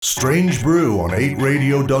Strange Brew on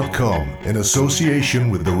 8radio.com in association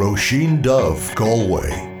with the Roisin Dove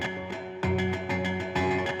Galway.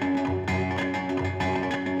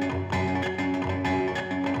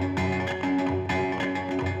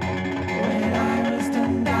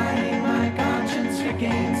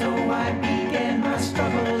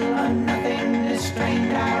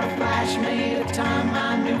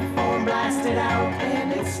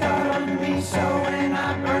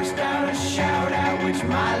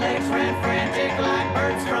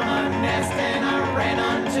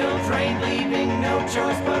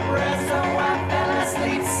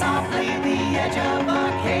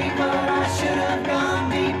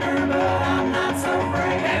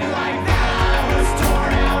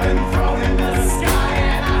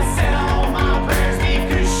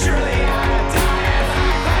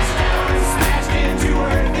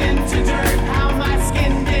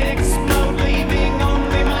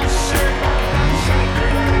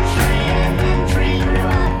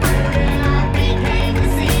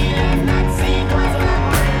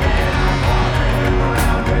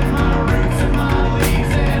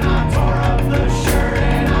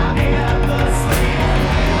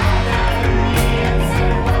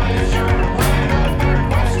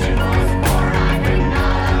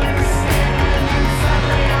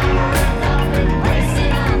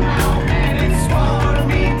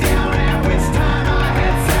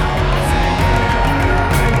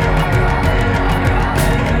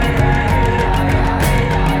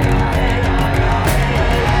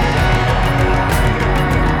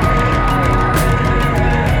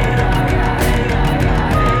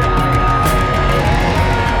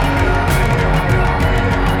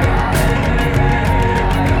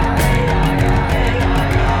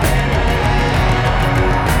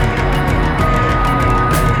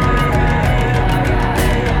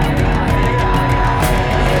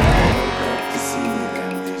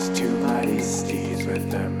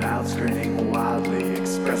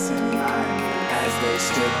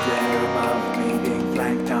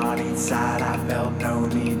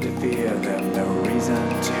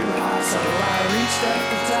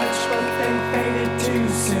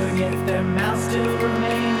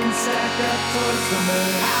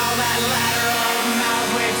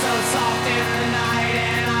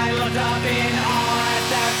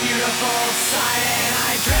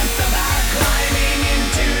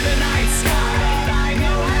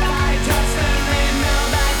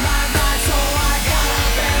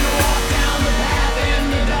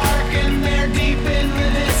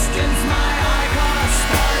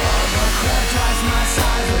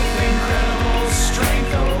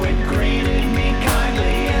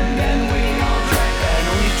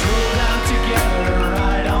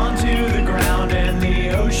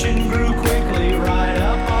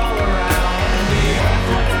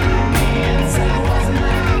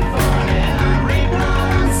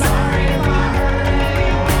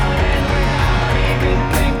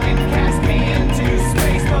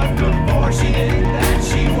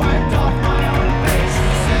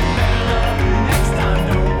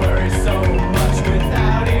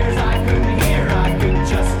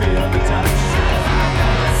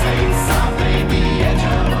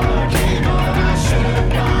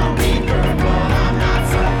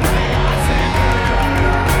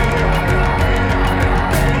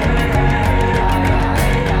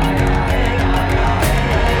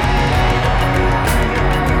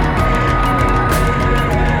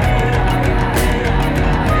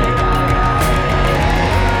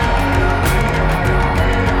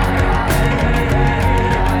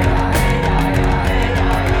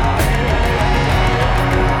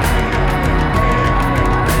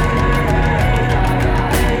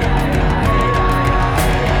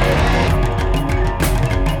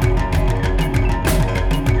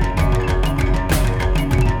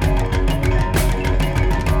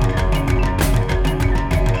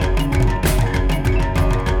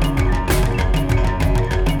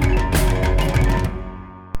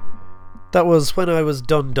 That was When I Was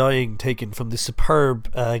Done Dying, taken from the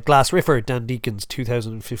superb Glass Riffer, Dan Deacon's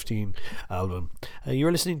 2015 album.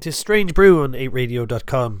 You're listening to Strange Brew on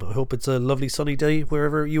 8radio.com. I hope it's a lovely sunny day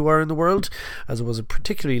wherever you are in the world, as it was a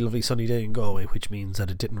particularly lovely sunny day in Galway, which means that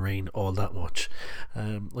it didn't rain all that much.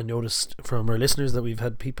 I noticed from our listeners that we've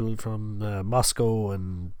had people from Moscow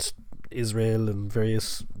and Israel and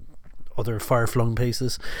various other far-flung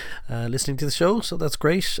places listening to the show, so that's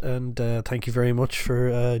great, and thank you very much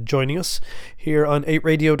for joining us here on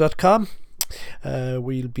 8radio.com.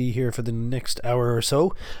 We'll be here for the next hour or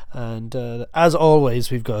so, and as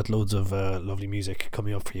always we've got loads of lovely music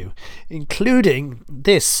coming up for you, including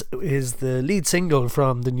this is the lead single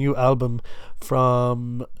from the new album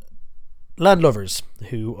from Landlovers,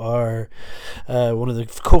 who are one of the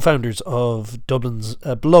co-founders of Dublin's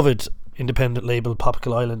beloved independent label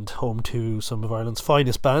Popsicle Island, home to some of Ireland's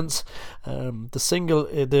finest bands.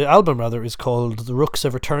 The album rather, is called The Rooks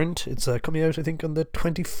Have Returned. It's coming out, I think, on the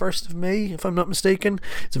 21st of May, if I'm not mistaken.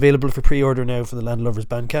 It's available for pre-order now from the Landlovers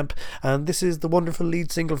Bandcamp, and this is the wonderful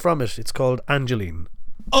lead single from it. It's called Angeline.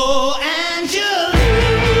 Oh, Angeline,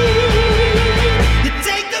 you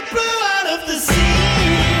take the blue out of the sea.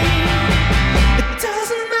 It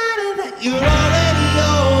doesn't matter that you're already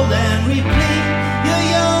old and replete. You're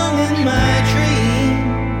young in my dream.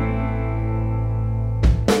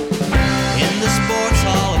 In the sports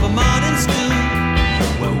hall of a modern school,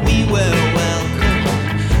 where we were welcome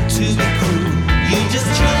to the crew, you just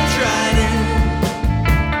jumped right in,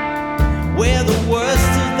 where the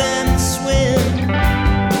worst of them swim.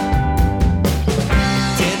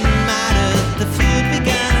 Didn't matter, the feud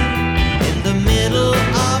began in the middle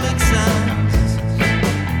of exams.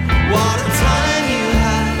 What a time.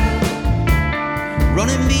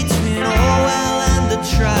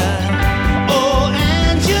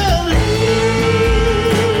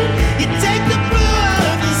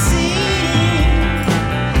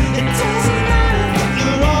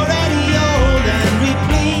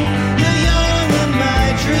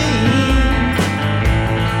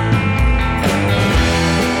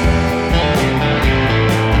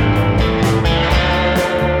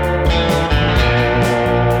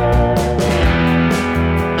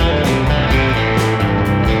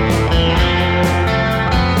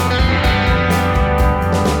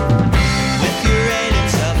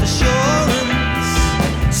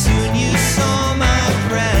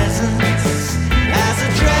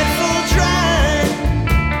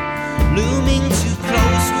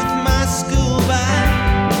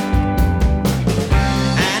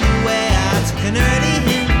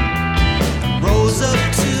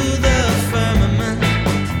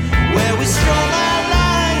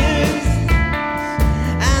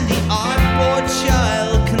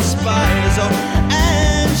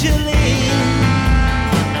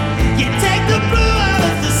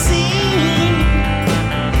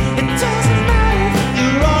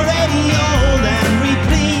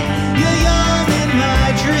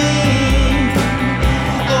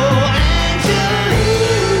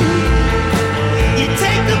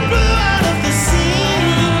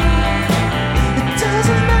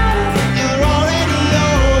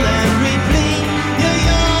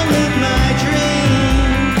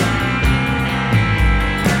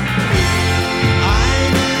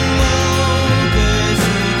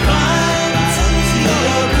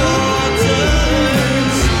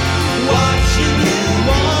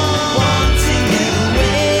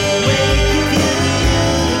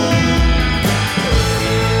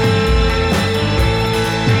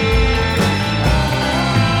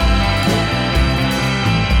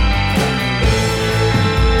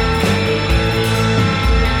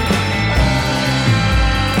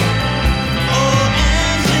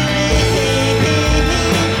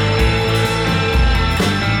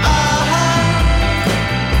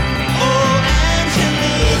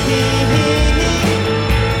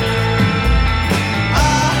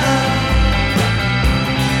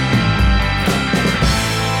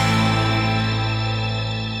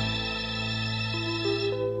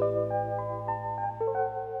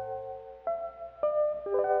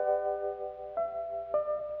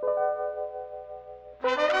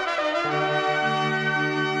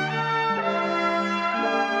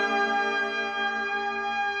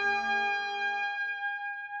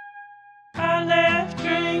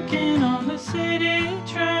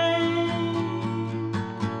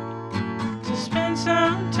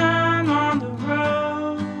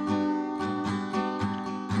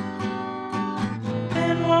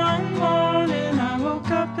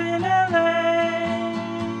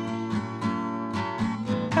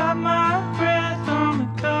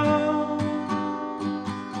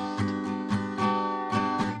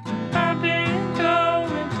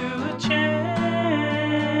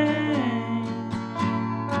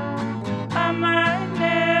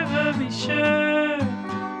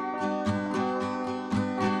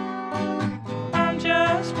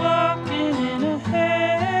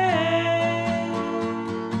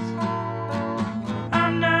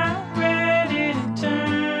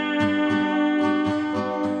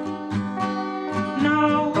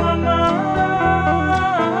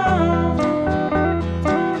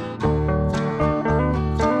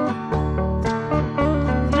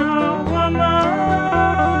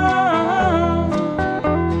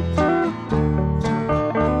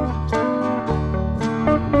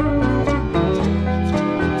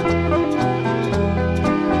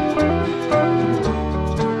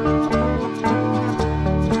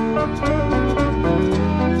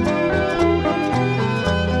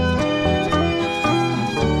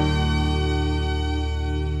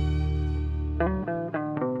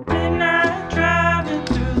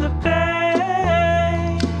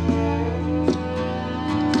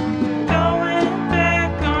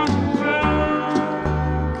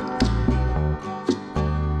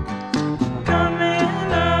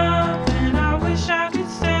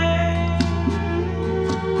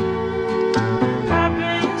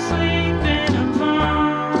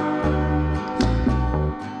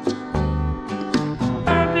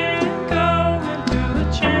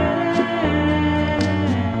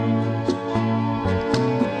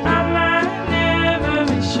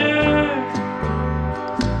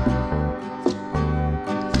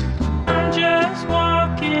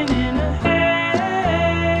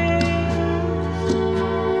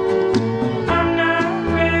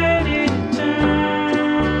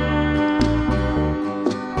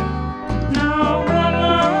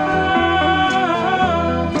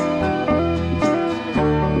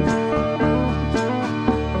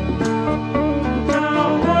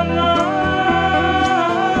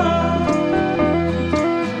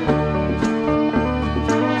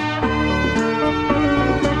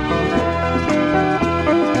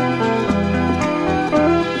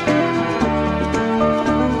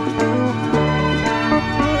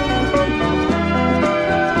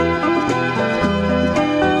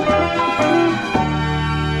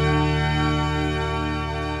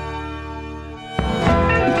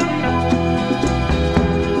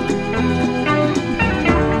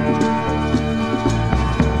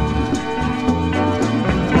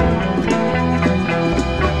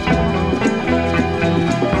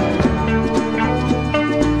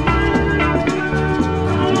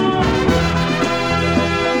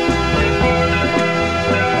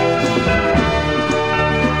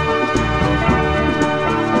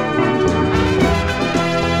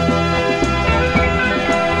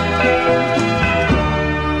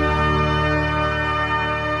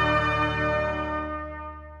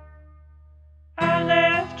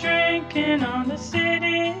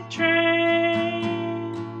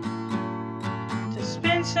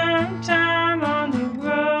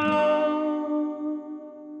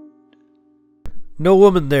 No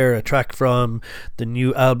Woman there, a track from the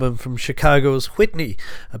new album from Chicago's Whitney,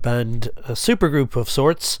 a band, a supergroup of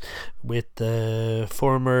sorts, with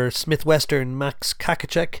former Smith Western Max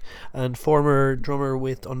Kakacek and former drummer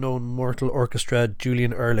with Unknown Mortal Orchestra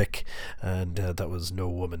Julian Ehrlich, and that was No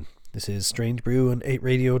Woman. This is Strange Brew on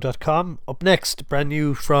 8radio.com. Up next, brand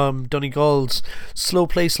new from Donegal's Slow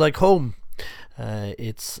Place Like Home.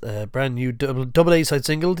 It's a brand new double A-side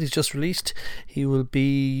single he's just released. He will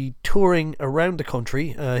be touring around the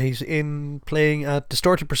country. He's playing at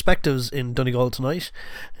Distorted Perspectives in Donegal tonight.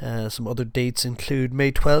 Some other dates include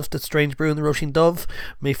May 12th at Strange Brew in the Roisin Dove,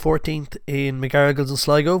 May 14th in McGarrigles in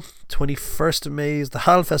Sligo, 21st of May is the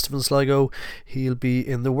Hall Festival in Sligo. He'll be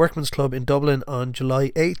in the Workman's Club in Dublin on July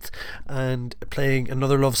 8th and playing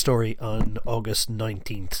Another Love Story on August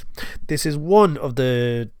 19th. This is one of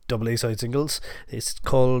the double A-side singles. It's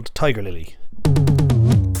called Tiger Lily.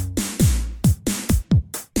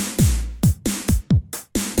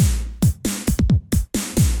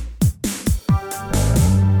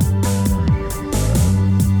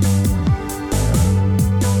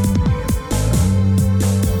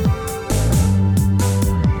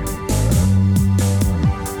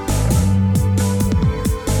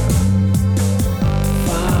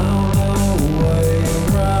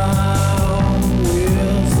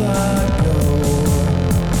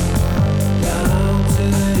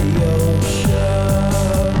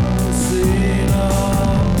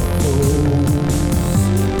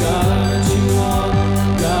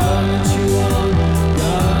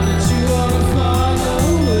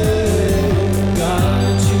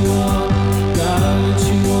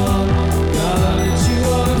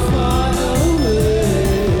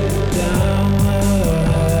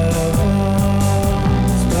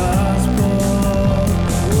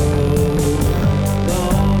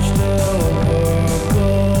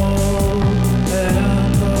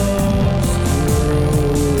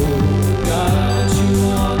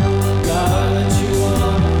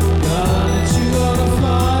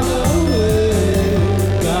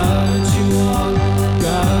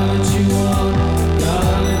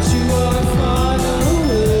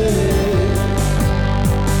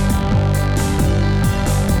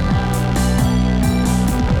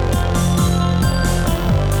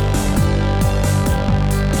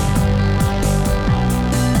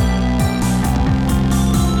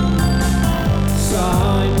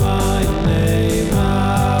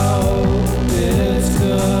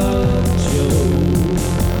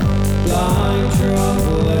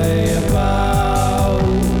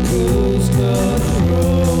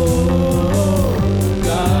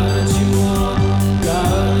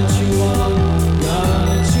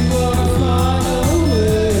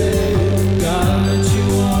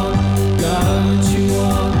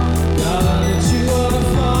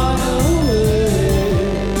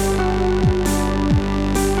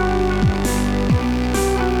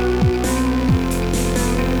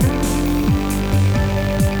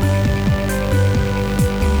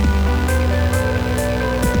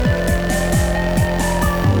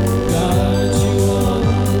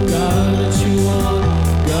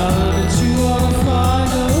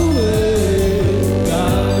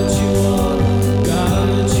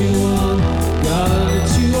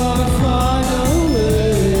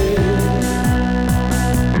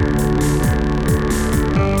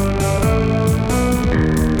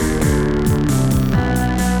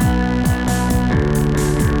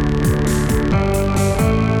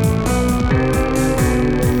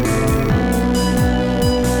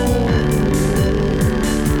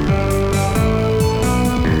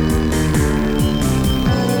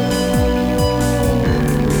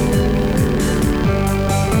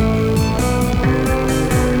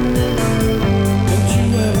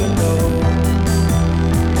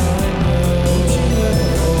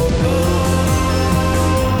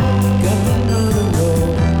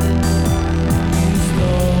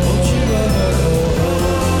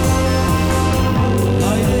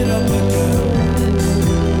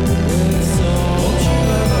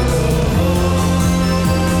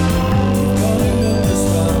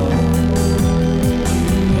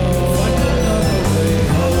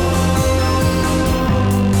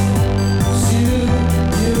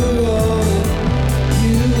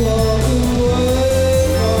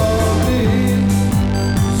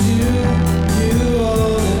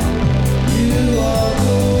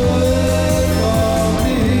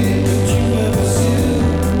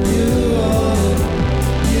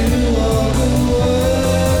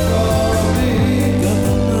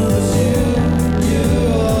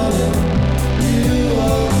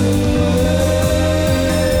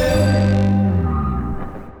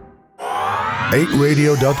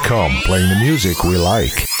 Radio.com, playing the music we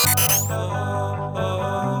like.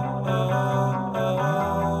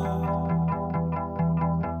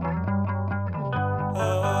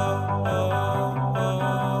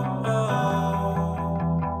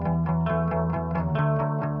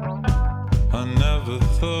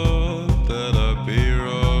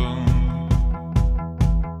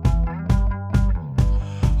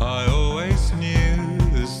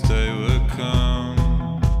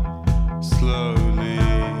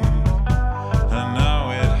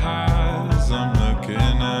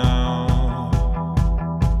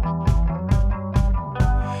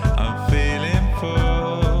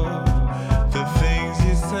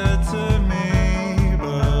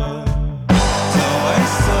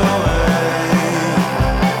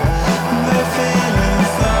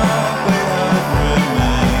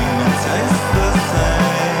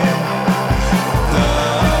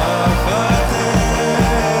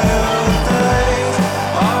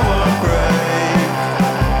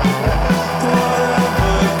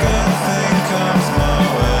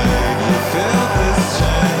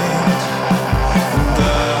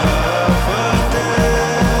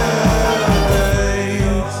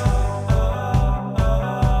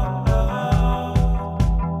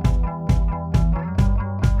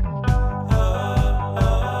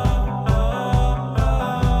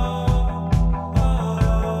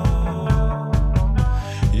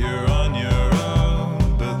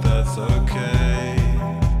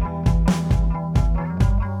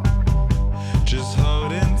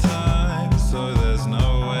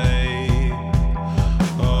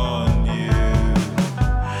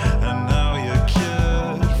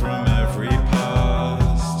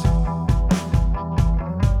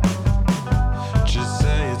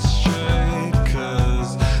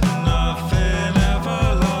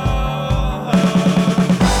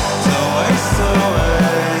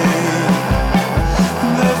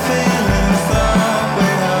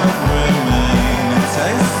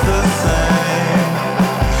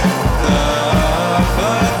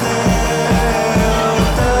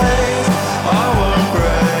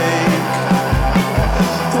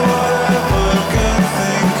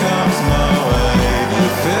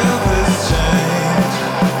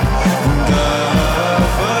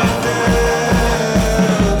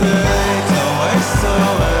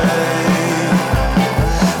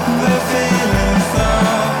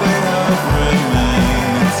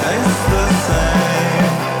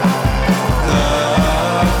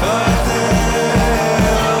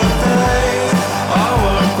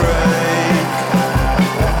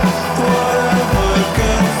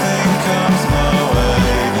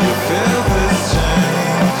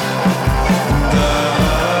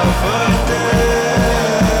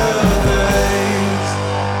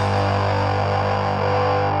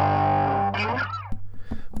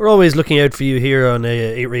 We're always looking out for you here on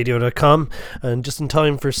 8radio.com, and just in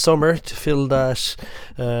time for summer to fill that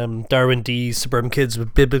Darwin D Suburban Kids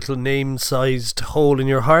with Biblical Name sized hole in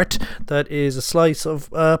your heart. That is a slice of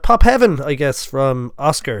pop heaven, I guess, from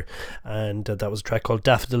Oscar, and that was a track called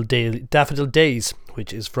Daffodil Days,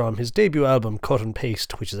 which is from his debut album Cut and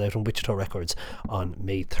Paste, which is out on Wichita Records on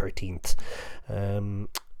May 13th.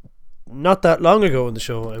 Not that long ago in the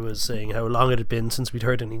show I was saying how long it had been since we'd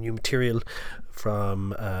heard any new material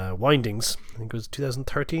from Windings. I think it was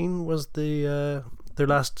 2013 was their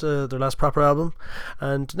last proper album,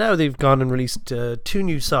 and now they've gone and released 2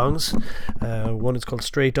 new songs. One is called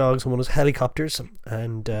Stray Dogs and one is Helicopters,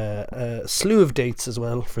 and a slew of dates as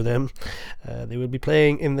well for them. They will be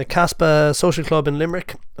playing in the Caspa Social Club in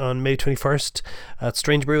Limerick on May 21st, at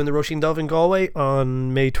Strange Brew in the Roisin Dove in Galway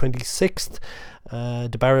on May 26th,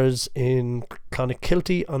 DeBarra's in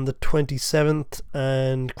Clonakilty on the 27th,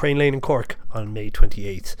 and Crane Lane in Cork on May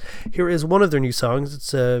 28th. Here is one of their new songs.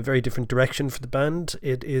 It's a very different direction for the band.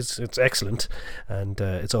 It's excellent, and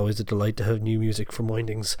it's always a delight to have new music from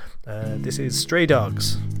Windings. This is Stray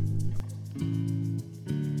Dogs.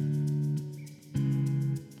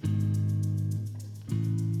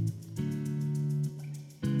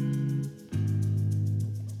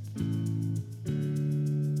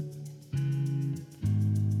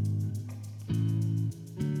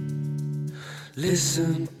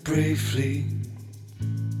 Listen briefly,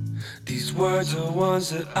 these words are ones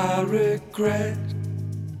that I regret.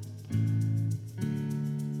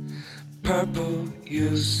 Purple,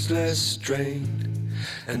 useless, strained,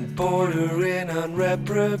 and bordering on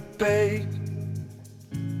reprobate.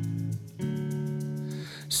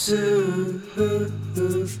 Soon,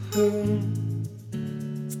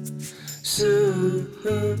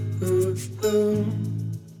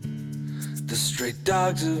 the stray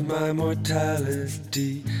dogs of my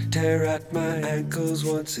mortality tear at my ankles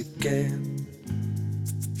once again.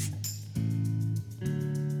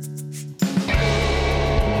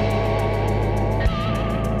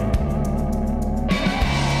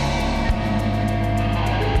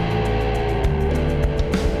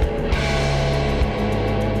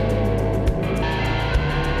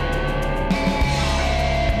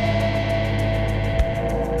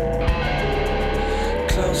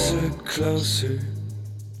 Closer,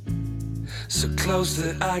 so close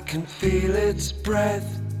that I can feel its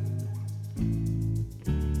breath.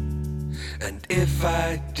 And if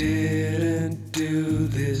I didn't do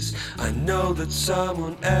this, I know that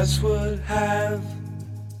someone else would have.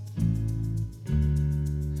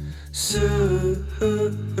 Soon,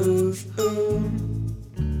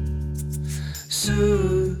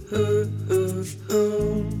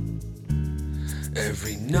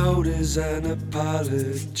 every note is an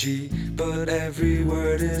apology, but every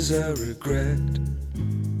word is a regret.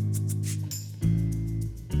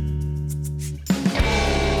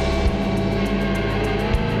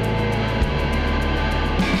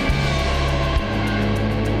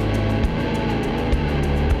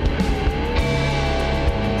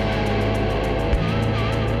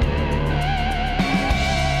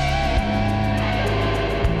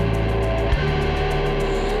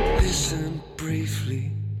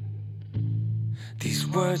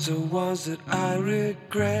 Words are ones that I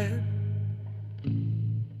regret.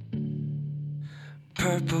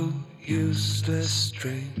 Purple, useless,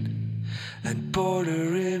 strained, and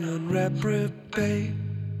bordering on reprobate.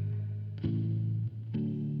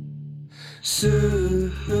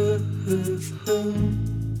 Soon,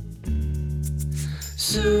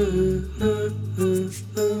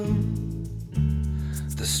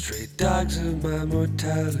 the stray dogs of my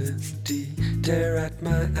mortality tear at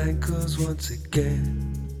my ankles once again.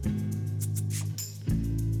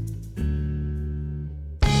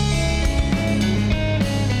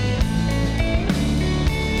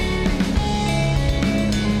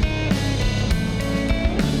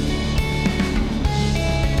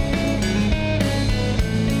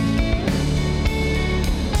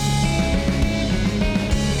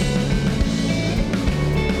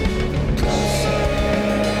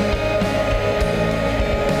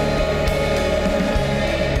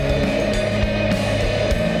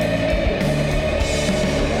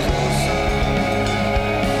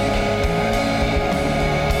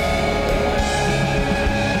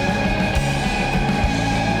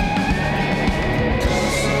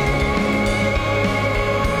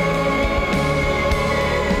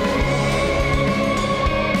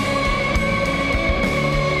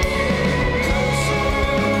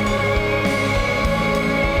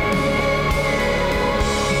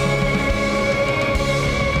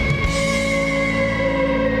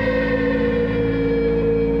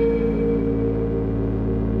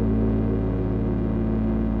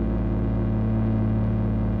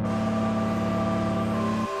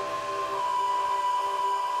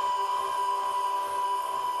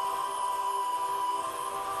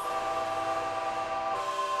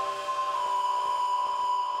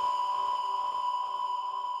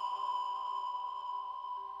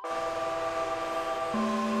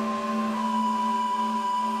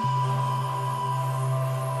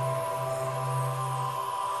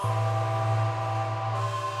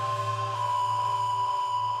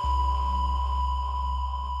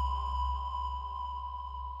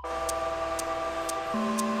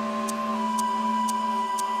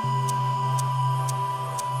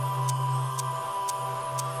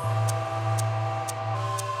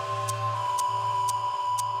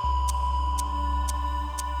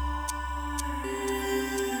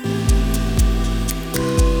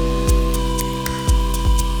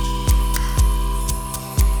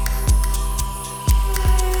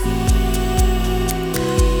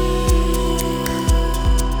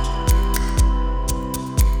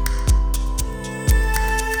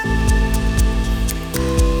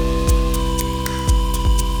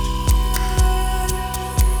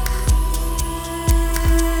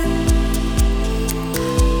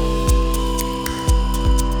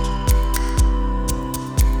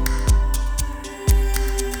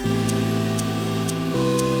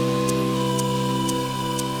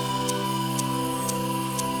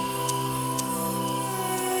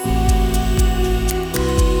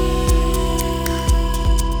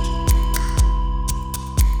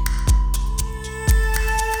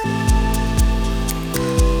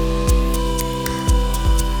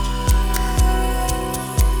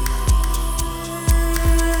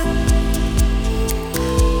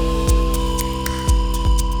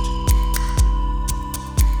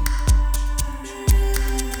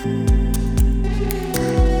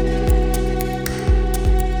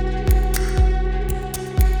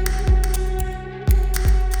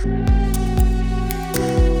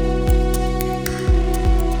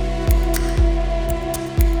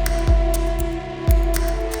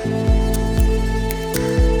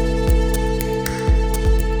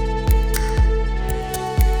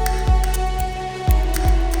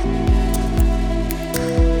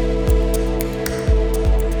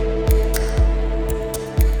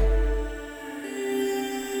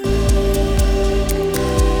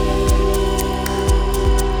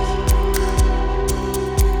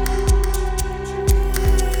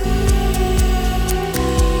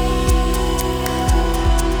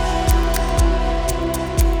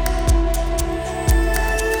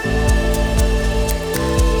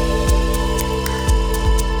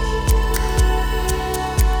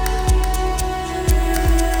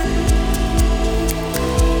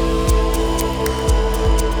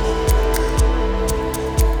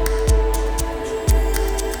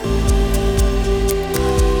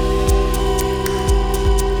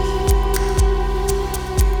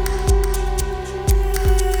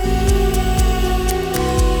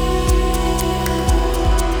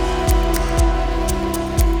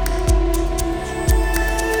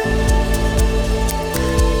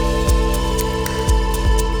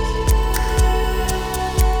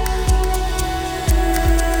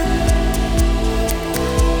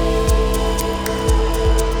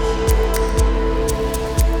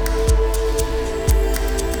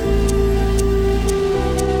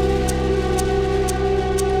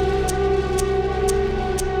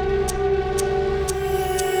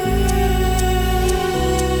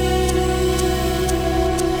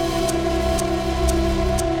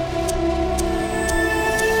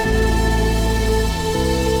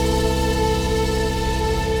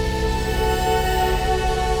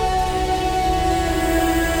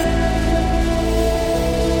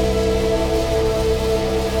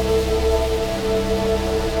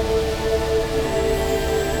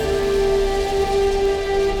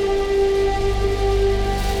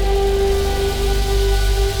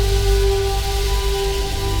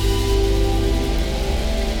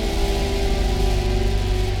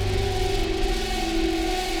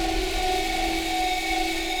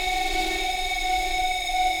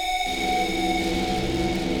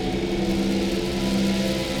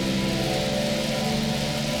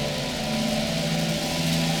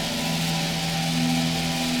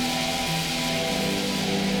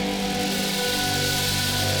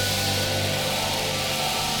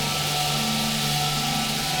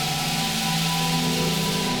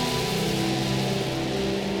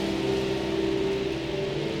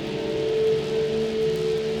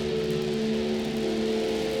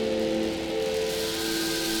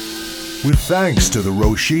 With thanks to the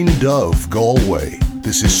Roisin Dove Galway.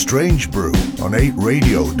 This is Strange Brew on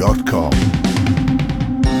 8radio.com.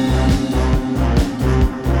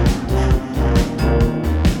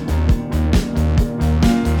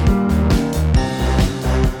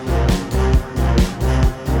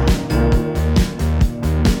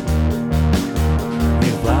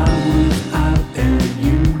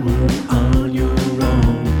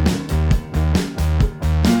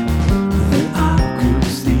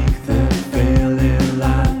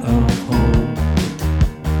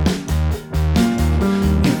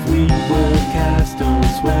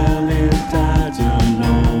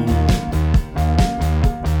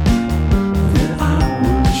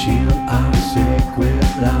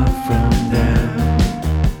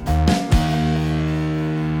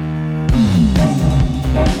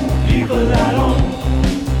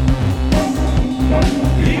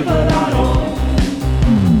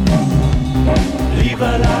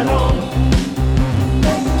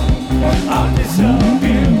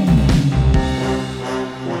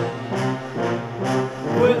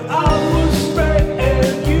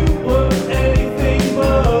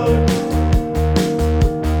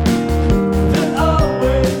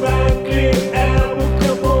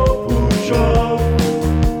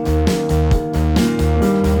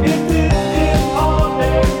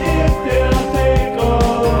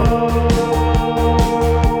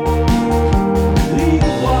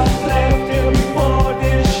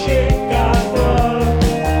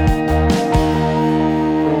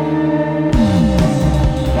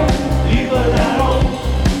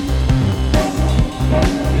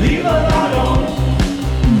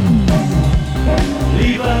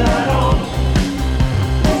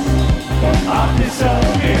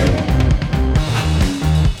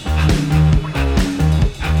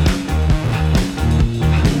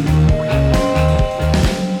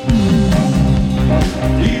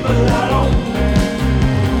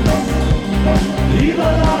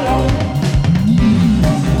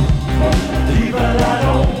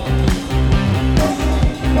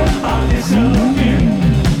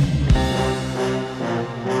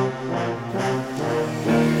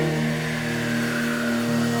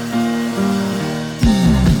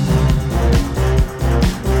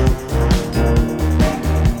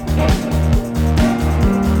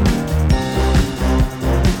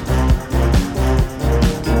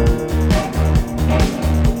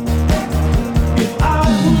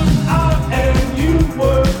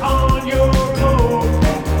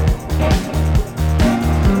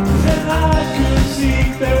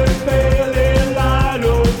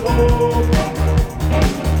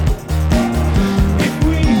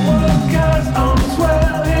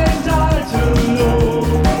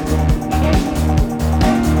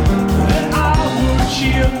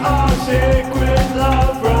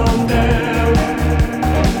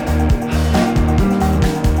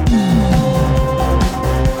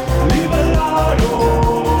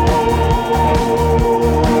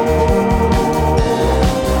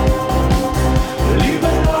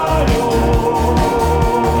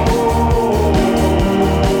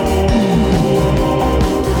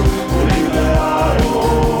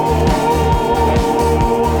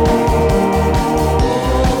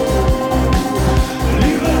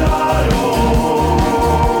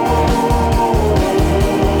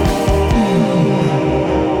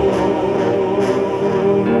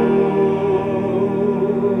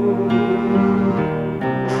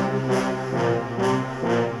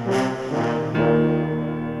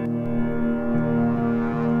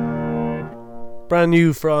 Brand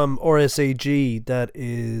new from RSAG, that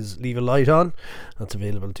is Leave a Light On. That's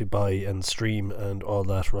available to buy and stream and all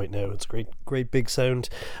that right now. It's a great big sound,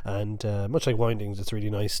 and much like Windings, it's really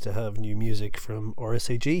nice to have new music from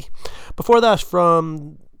RSAG. Before that,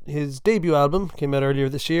 from his debut album, came out earlier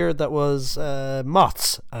this year, that was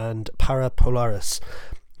Moths and Para Polaris.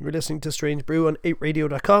 You're listening to Strange Brew on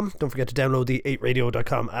 8radio.com. Don't forget to download the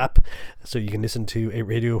 8radio.com app so you can listen to 8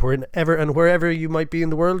 Radio wherever and wherever you might be in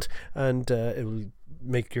the world, and it will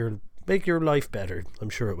make your life better. I'm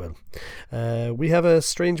sure it will. We have a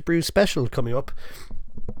Strange Brew special coming up.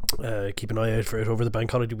 Keep an eye out for it over the bank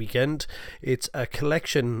holiday weekend. It's a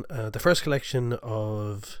collection, the first collection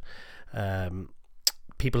of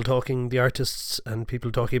people talking, the artists and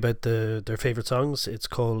people talking about their favourite songs. It's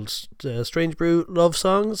called Strange Brew Love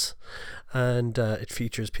Songs, and it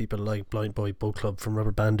features people like Blind Boy Boat Club from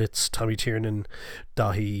Rubber Bandits, Tommy Tiernan,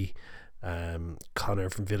 Dahi,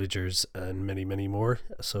 Connor from Villagers, and many more.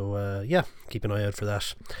 So yeah, keep an eye out for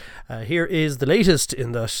that. Here is the latest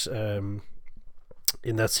in that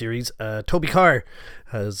in that series. Toby Carr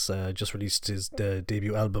has just released his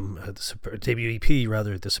debut album, debut EP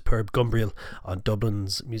rather, The Superb Gumbriel, on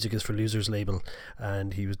Dublin's Music Is For Losers label,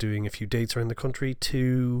 and he was doing a few dates around the country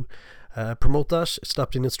to promote that.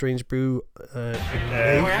 Stopped in at Strange Brew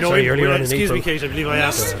earlier on in excuse April. me, Kate, I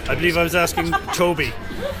believe I was asking Toby.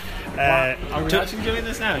 Are we actually doing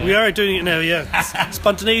this now? We are doing it now, yeah.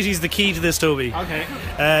 Spontaneity is the key to this, Toby.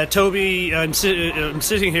 Okay. Toby, I'm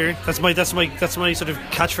sitting here. That's my sort of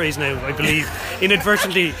catchphrase now, I believe.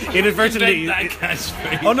 Inadvertently. That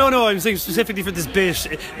catchphrase. Oh no! I'm saying specifically for this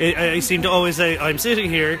bit. I seem to always say I'm sitting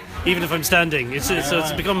here, even if I'm standing. So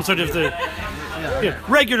it's become sort of the.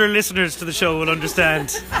 Regular listeners to the show will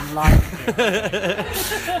understand.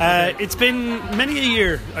 It's been many a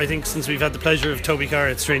year, I think, since we've had the pleasure of Toby Carr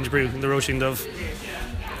at Strange Brew in the Roisin Dove.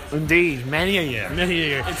 Indeed, many a year.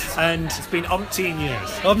 It's been umpteen years.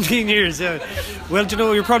 Umpteen years, yeah. Well, do you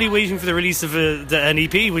know, you're probably waiting for the release of an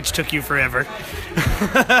EP, which took you forever.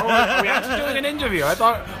 Are we actually doing an interview? I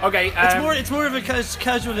thought, okay. It's more of a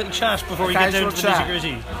casual little chat before we get down to the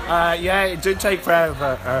nitty-gritty. Yeah, it did take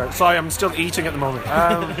forever. Sorry, I'm still eating at the moment.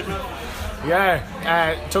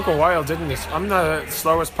 It took a while, didn't it? I'm the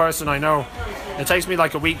slowest person I know. It takes me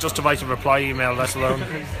like a week just to write a reply email, let alone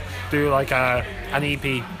do like an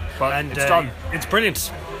EP. But it's done. It's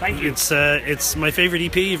brilliant. Thank you. It's my favourite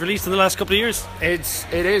EP you've released in the last couple of years. It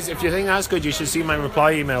is. If you think that's good, you should see my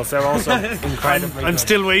reply emails. They're also incredibly I'm good.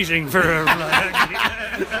 still waiting for a reply.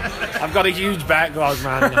 I've got a huge backlog,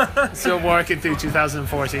 man. Still working through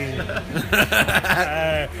 2014.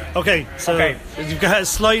 Okay, you've got a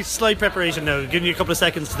slight preparation now. Giving you a couple of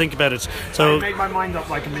seconds to think about it. So I made my mind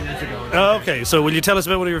up like a minute ago. Okay, so will you tell us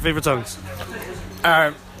about one of your favourite songs?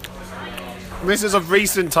 This is of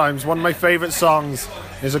recent times. One of my favourite songs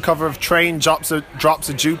is a cover of Train Drops of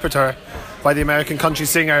Jupiter by the American country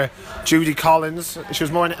singer Judy Collins. She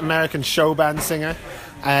was more an American show band singer,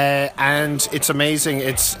 and it's amazing.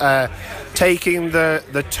 It's taking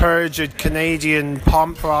the turgid Canadian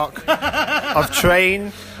pomp rock of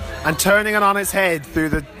Train and turning it on its head through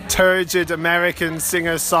the turgid American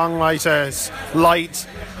singer-songwriter's light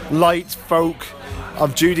folk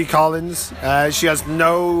of Judy Collins. She has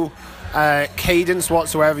no cadence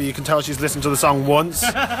whatsoever. You can tell she's listened to the song once,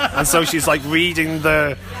 and so she's like reading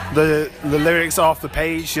the lyrics off the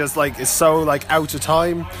page. She has like, it's so like out of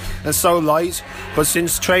time and so light. But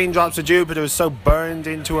since Train Drops of Jupiter is so burned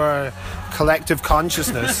into her collective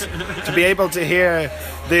consciousness, to be able to hear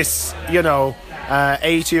this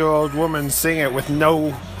 80-year-old woman sing it with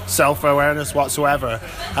no self-awareness whatsoever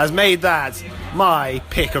has made that my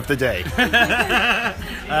pick of the day.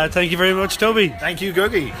 Thank you very much, Toby. Thank you,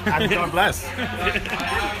 Googie, and God bless. That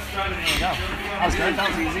was good. That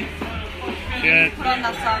was easy. Yeah. Put on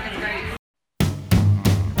that song, it's great.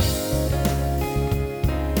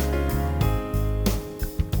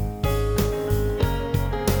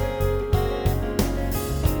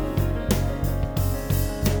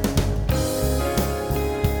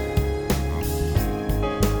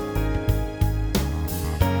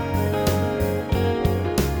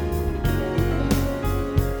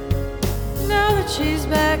 She's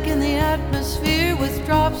back in the atmosphere with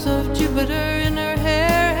drops of Jupiter in her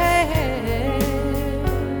hair.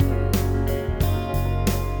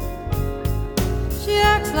 She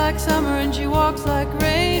acts like summer and she walks like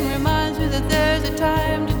rain. Reminds me that there's a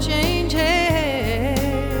time to change.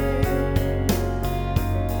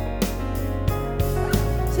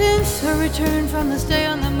 Since her return from the stay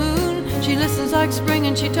on the moon, she listens like spring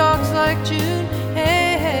and she talks like June.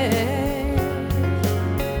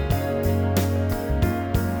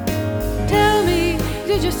 Tell me,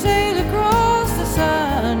 did you sail across the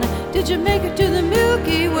sun? Did you make it to the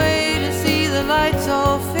Milky Way to see the lights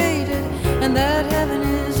all faded and that heaven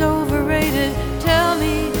is overrated? Tell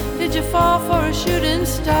me, did you fall for a shooting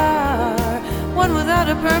star, one without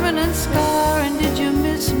a permanent scar? And did you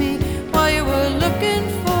miss me while you were looking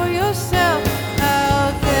for yourself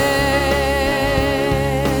out there?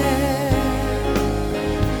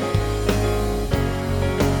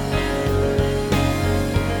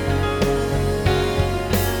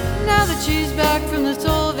 She's back from the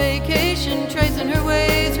soul vacation, tracing her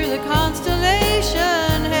way through the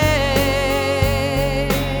constellation. Hey,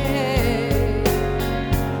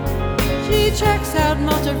 she checks out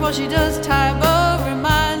Mozart while she does Taibot.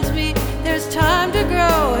 Reminds me there's time to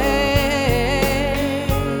grow. Hey,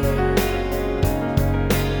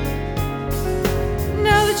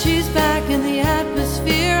 now that she's back in the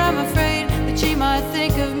atmosphere, I'm afraid that she might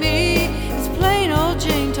think of me. It's plain old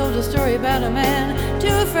Jane told a story about a man too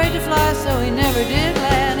afraid to fly, so he never did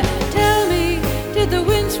land. Tell me, did the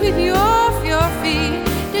wind sweep you off your feet?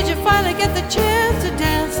 Did you finally get get the chance to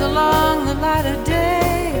dance along the light of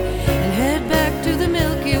day and head back to the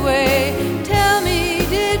Milky Way. Tell me,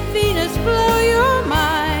 did Venus blow your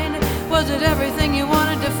mind? Was it everything you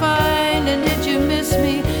wanted to find? And did you miss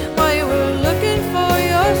me while you were looking for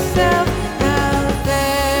yourself out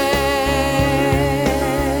there?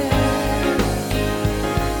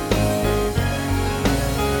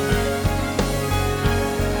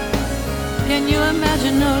 Can you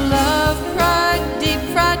imagine no love, pride, deep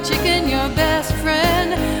fried chicken, your best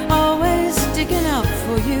friend always sticking up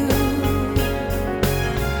for you?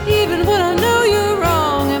 Even when I know you're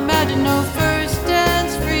wrong, imagine no first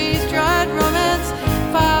dance, freeze-dried romance,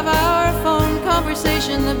 5-hour phone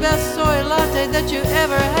conversation, the best soy latte that you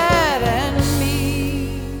ever had, and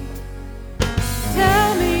me.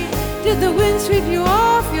 Tell me, did the wind sweep you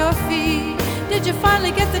off your feet? Did you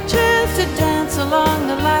finally get the chance to dance along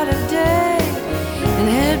the light of day and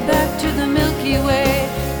head back to the Milky Way?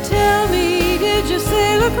 Tell me, did you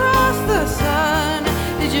sail across the sun?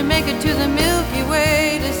 Did you make it to the Milky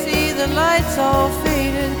Way to see the lights all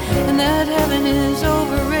faded and that heaven is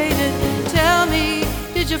overrated? Tell me,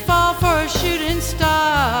 did you fall for a shooting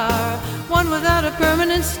star, one without a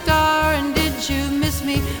permanent star? And did you miss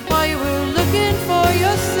me while you were looking for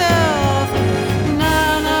yourself?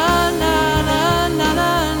 Na na na na na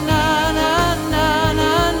na na na na na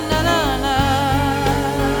na na.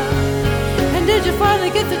 And did you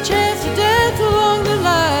finally get the chance to dance along the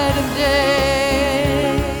light of day?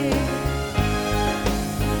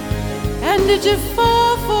 And did you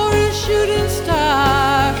fall for a shooting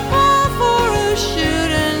star? Fall for a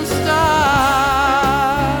shooting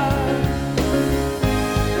star?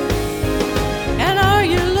 And are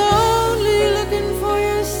you lonely looking for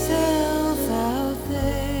yourself out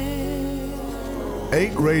there?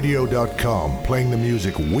 8radio.com, playing the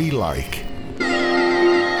music we like.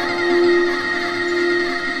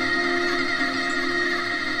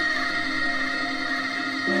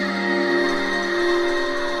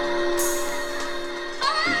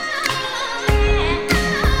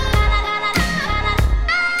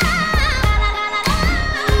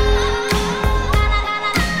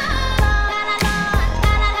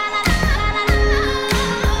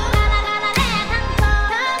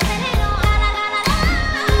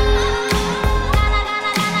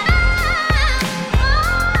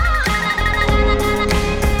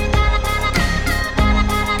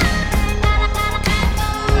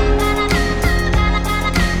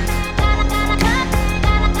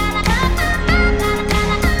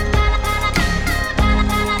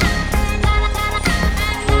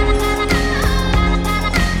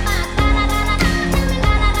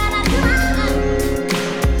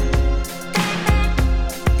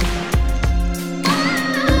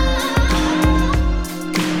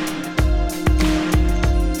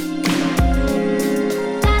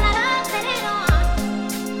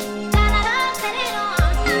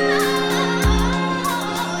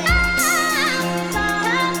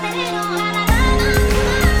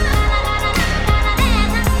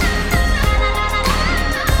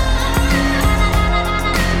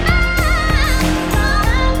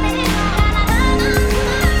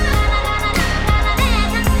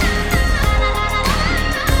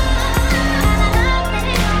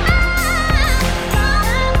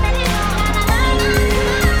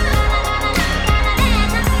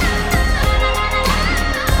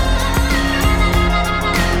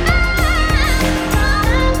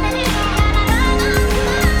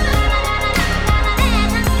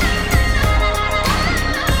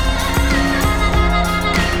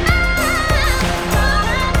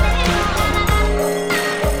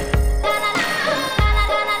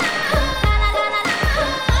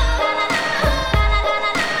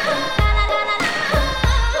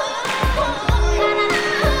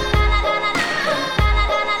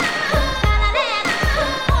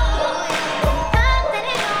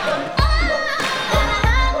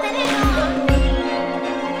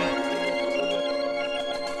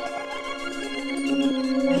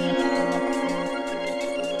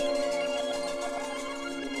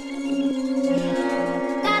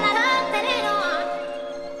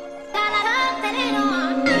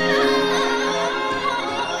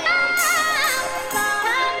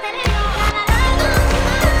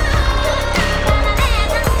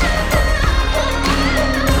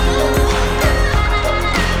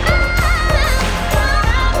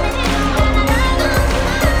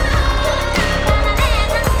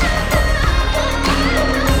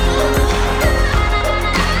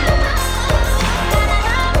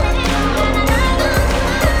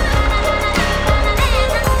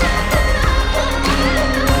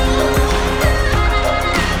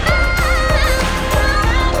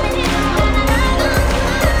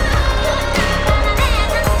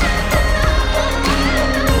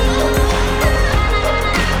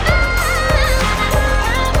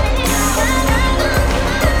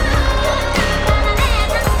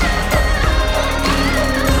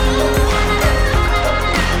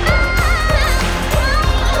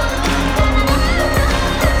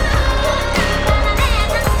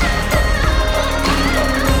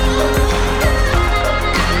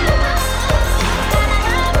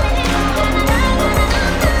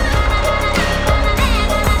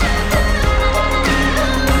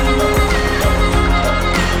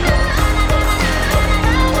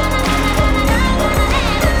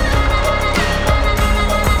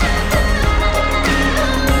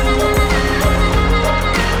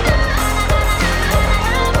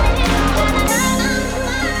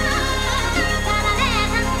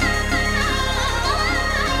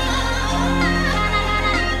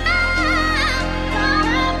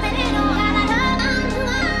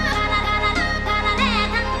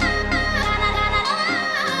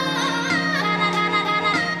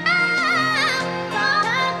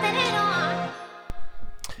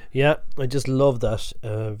 Yeah, I just love that.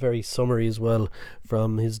 Very summery as well,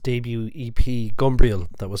 from his debut EP Gumbriel.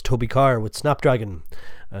 That was Toby Carr with Snapdragon.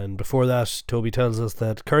 And before that, Toby tells us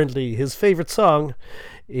that currently his favourite song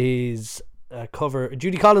is a cover,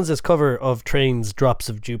 Judy Collins' cover of Train's Drops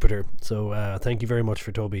of Jupiter. So thank you very much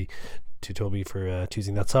to Toby for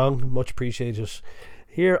choosing that song. Much appreciated.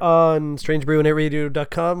 Here on Strange Brew and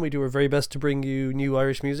 8radio.com, we do our very best to bring you new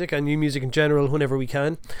Irish music and new music in general whenever we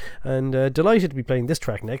can. And delighted to be playing this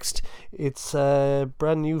track next. It's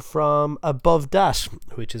brand new from Above Dat,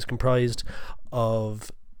 which is comprised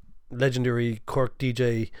of legendary Cork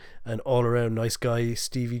DJ and all-around nice guy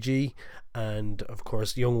Stevie G, and of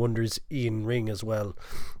course Young Wonders Ian Ring as well,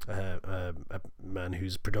 a man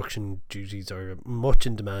whose production duties are much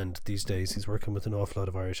in demand these days. He's working with an awful lot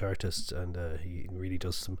of Irish artists, and he really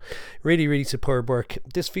does some really superb work.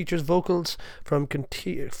 This features vocals from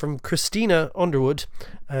Christina Underwood,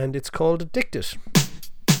 and it's called Addicted.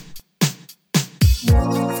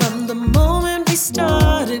 From the moment we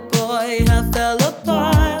started, boy, I fell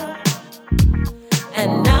apart.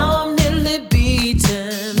 And now I'm nearly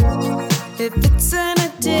beaten. If it's an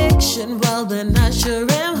addiction, well then I sure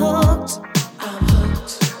am hooked. I'm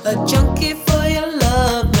hooked. A junkie for your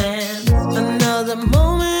love, man. Another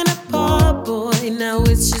moment apart, boy, now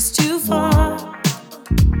it's just too far.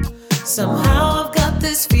 Somehow I've got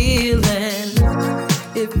this feeling.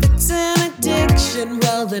 If it's an addiction,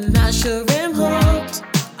 well then I sure am hooked.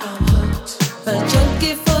 I'm hooked. A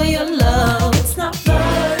junkie for your love. It's not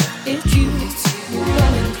blood, it's you.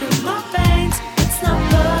 Running through my veins, it's not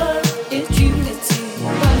blood, it's you, it's you.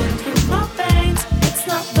 Running through my veins, it's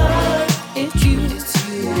not blood, it's you, it's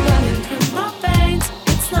you. Running through my veins,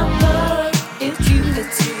 it's not blood, it's you,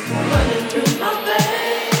 it's you. Running through my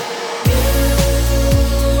veins.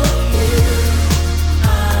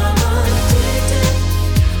 I'm addicted.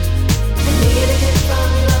 I need a hit from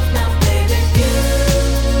your love now, baby.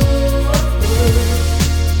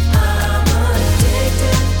 I'm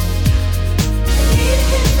addicted.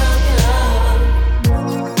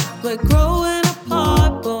 We're growing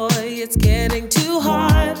apart, boy, it's getting too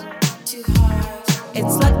hard.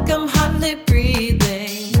 It's like I'm hardly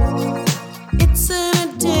breathing. It's an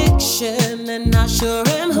addiction and I sure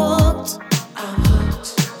am hooked. I'm hooked.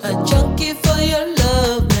 A junkie for your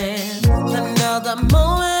love, man. Another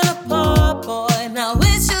moment apart, boy, now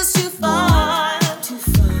it's just too far.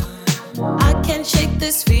 I can't shake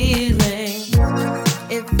this feeling.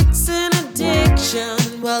 If it's an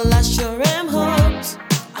addiction, well I sure am hooked.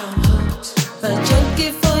 I'm hooked. A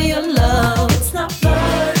junkie for your love. It's not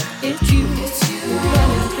blood, it's you, it's you.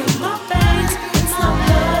 Running through my veins. It's not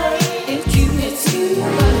blood, it's you, it's you.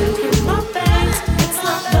 Running through my veins. It's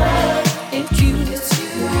not blood, it's you, it's you.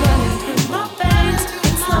 Running through my veins.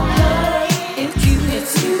 It's not blood, it's you,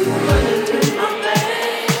 it's you. Running through my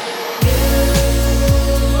veins.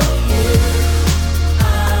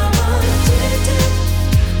 I'm addicted.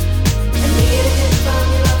 I need a hit from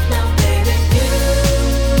your love now, baby.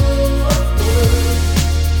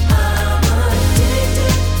 I'm addicted.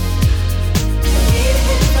 I need a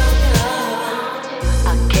hit from your love. I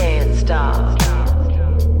can't stop.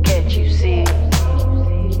 Can't you see?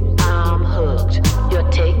 I'm hooked. You're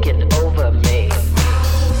taking over me.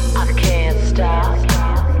 I can't stop.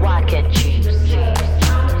 Why can't you see?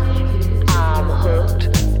 I'm hooked.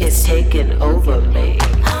 It's taking over me.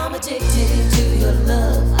 I'm addicted to your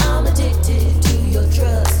love. I'm addicted to your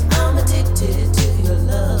trust. I'm addicted to your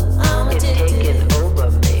love. I'm addicted. It's taking over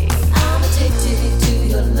me. I'm addicted to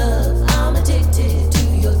your love. I'm addicted to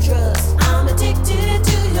your trust. I'm addicted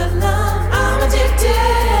to your love. I'm addicted.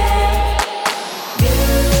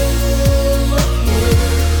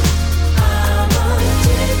 I'm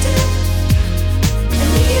addicted. I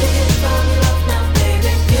need a hit from your love now,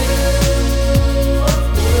 baby.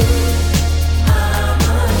 I'm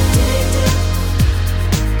addicted.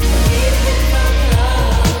 I need a hit from your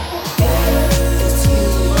love. It's you.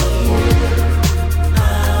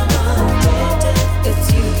 I'm addicted. It's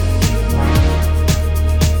you.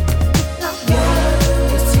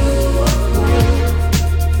 It's you.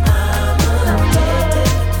 I'm addicted.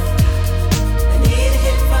 I need a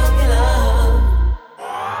hit from your love.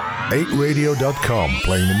 8radio.com,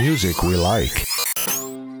 playing the music we like.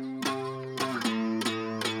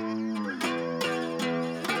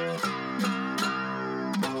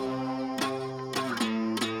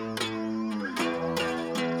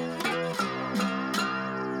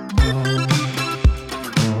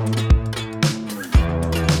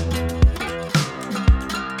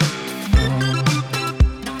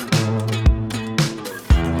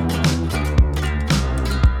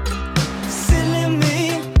 Silly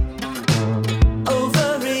me,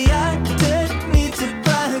 overreacted.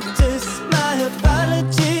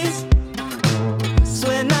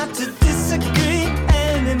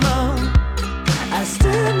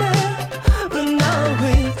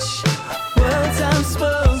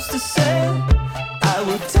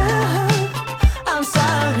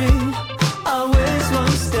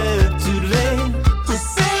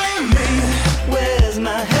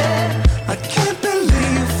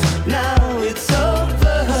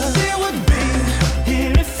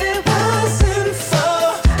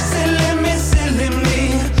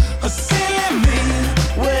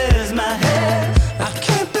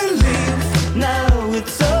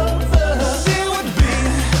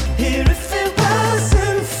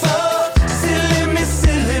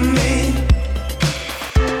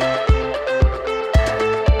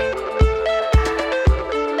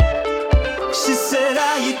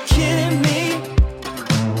 kidding me?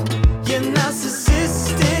 Your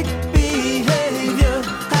narcissistic behavior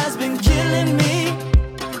has been killing me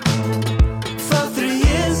for 3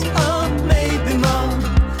 years or maybe more.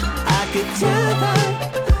 I could tell that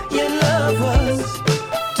your love was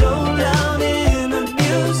toned down in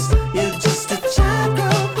abuse. You're just a child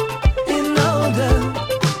girl in order.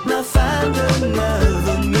 Now find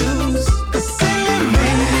another muse. Silly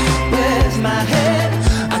me, where's my head?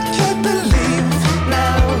 I can't believe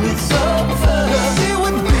now it's over. She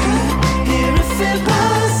would be here if it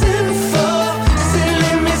wasn't for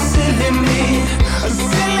silly me, silly me,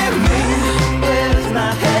 silly me. Where's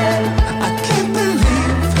my head? I can't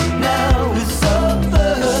believe now it's over.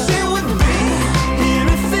 She would be here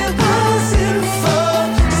if it wasn't for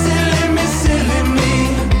silly me, silly me.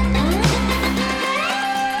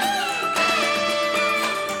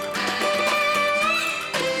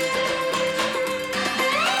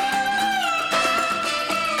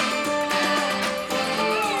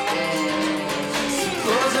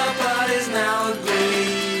 Suppose our parties now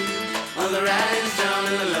agree on the writings down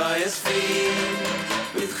in the lawyer's feet.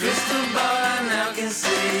 With crystal ball I now can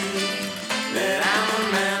see that I'm a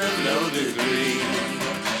man of low degree.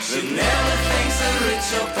 She never thinks of rich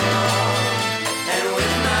or poor, and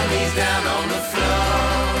with my knees down on the floor,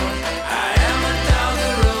 I am a dog,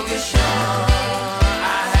 a rogue, a Sean.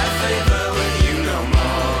 I have favor with you no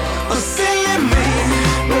more. Oh, silly me,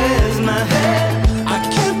 where's my head? I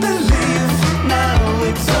can't believe now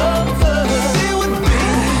it's over. She would be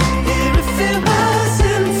here if it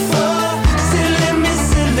wasn't for silly me,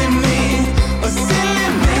 silly me. Oh, silly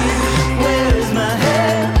me, where's my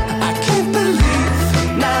head? I can't believe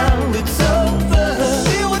now it's over.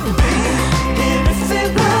 She would be here if it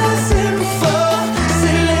wasn't for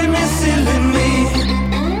silly me, silly me.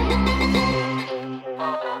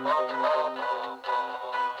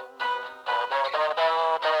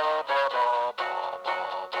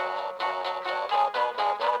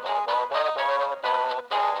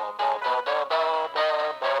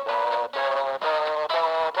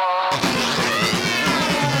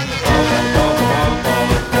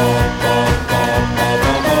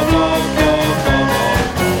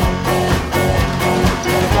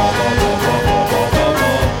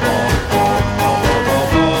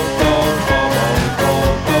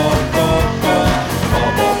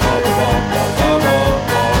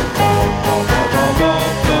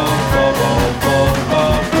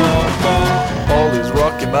 All these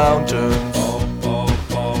rocky mountains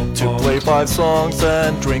to play 5 songs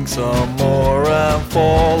and drink some more and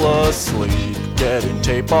fall asleep. Getting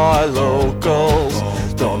taped by locals,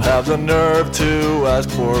 don't have the nerve to ask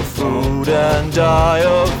for food and die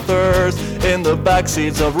of thirst in the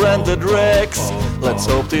backseats of rented wrecks. Let's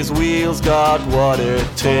hope these wheels got what it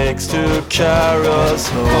takes to carry us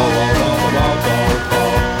home.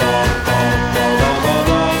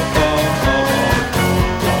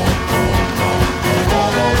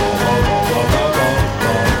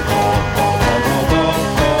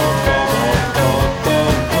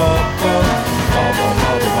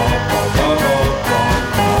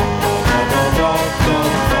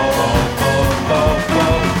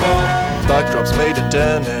 Backdrops made in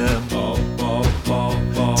denim,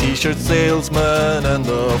 t-shirt salesman and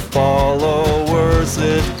the followers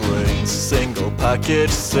it brings. Single package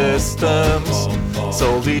systems,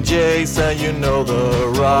 soul DJs, and you know the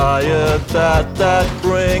riot that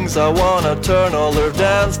brings. I wanna turn all their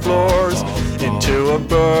dance floors into a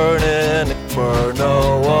burning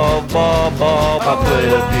inferno of bob. I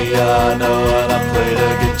played a piano and I played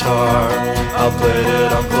a guitar. I played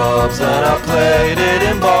it on clubs and I played it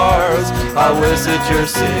in bars. I visited your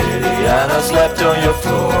city and I slept on your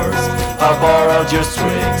floors. I borrowed your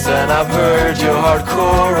strings and I've heard you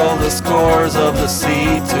hardcore. All the scores of the C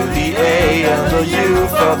to the A and the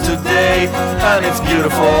youth of today, and it's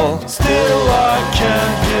beautiful. Still I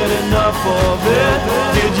can't get enough of it.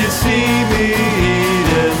 Did you see me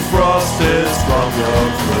eating frosted from your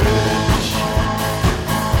fridge?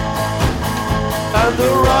 And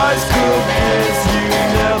the rice cookies you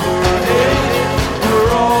never ate,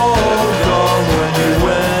 they're all gone when you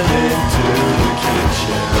went into the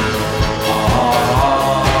kitchen.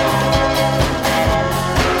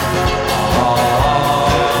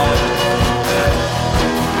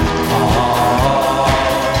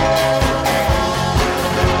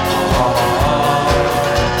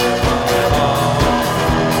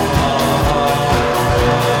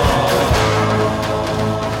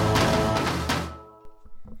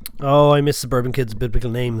 Oh, I miss Suburban Kids'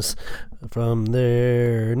 Biblical Names from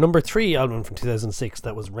their number 3 album from 2006.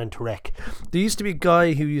 That was Rent a Wreck. There used to be a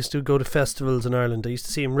guy who used to go to festivals in Ireland. I used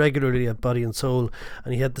to see him regularly at Body and Soul,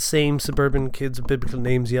 and he had the same Suburban Kids' Biblical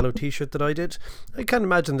Names yellow t-shirt that I did. I can't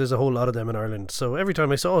imagine there's a whole lot of them in Ireland, so every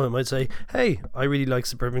time I saw him I'd say, hey, I really like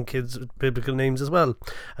Suburban Kids' Biblical Names as well,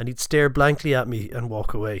 and he'd stare blankly at me and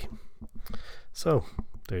walk away. So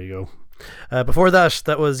there you go. Before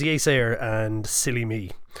that was Yesayer and Silly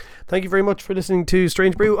Me. Thank you very much for listening to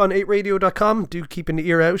Strange Brew on 8radio.com. Do keep an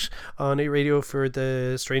ear out on 8 Radio for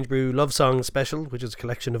the Strange Brew Love Song Special, which is a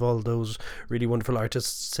collection of all those really wonderful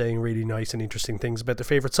artists saying really nice and interesting things about their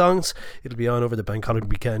favourite songs. It'll be on over the bank holiday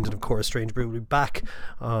weekend, and of course Strange Brew will be back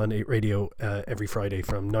on 8 Radio every Friday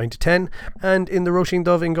from 9 to 10, and in the Roisin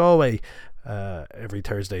Dubh in Galway every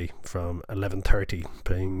Thursday from 11:30,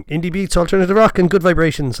 playing indie beats, alternative rock and good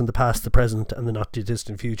vibrations in the past, the present and the not too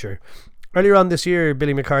distant future. Earlier on this year,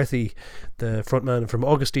 Billy McCarthy, the frontman from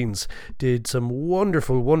Augustine's, did some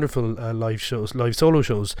wonderful live solo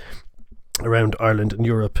shows around Ireland and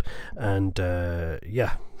Europe, and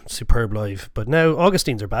superb live. But now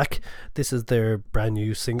Augustine's are back. This is their brand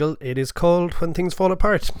new single. It is called When Things Fall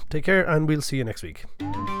Apart. Take care, and we'll see you next week.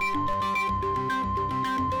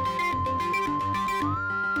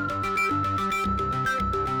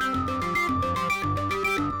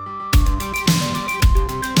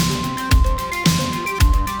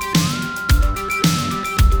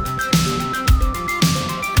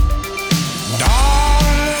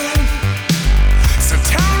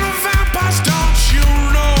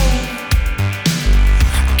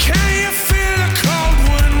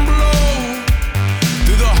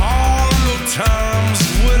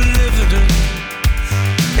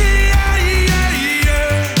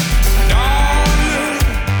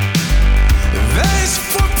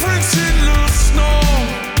 Footprints in the snow,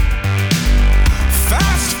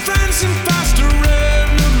 fast friends and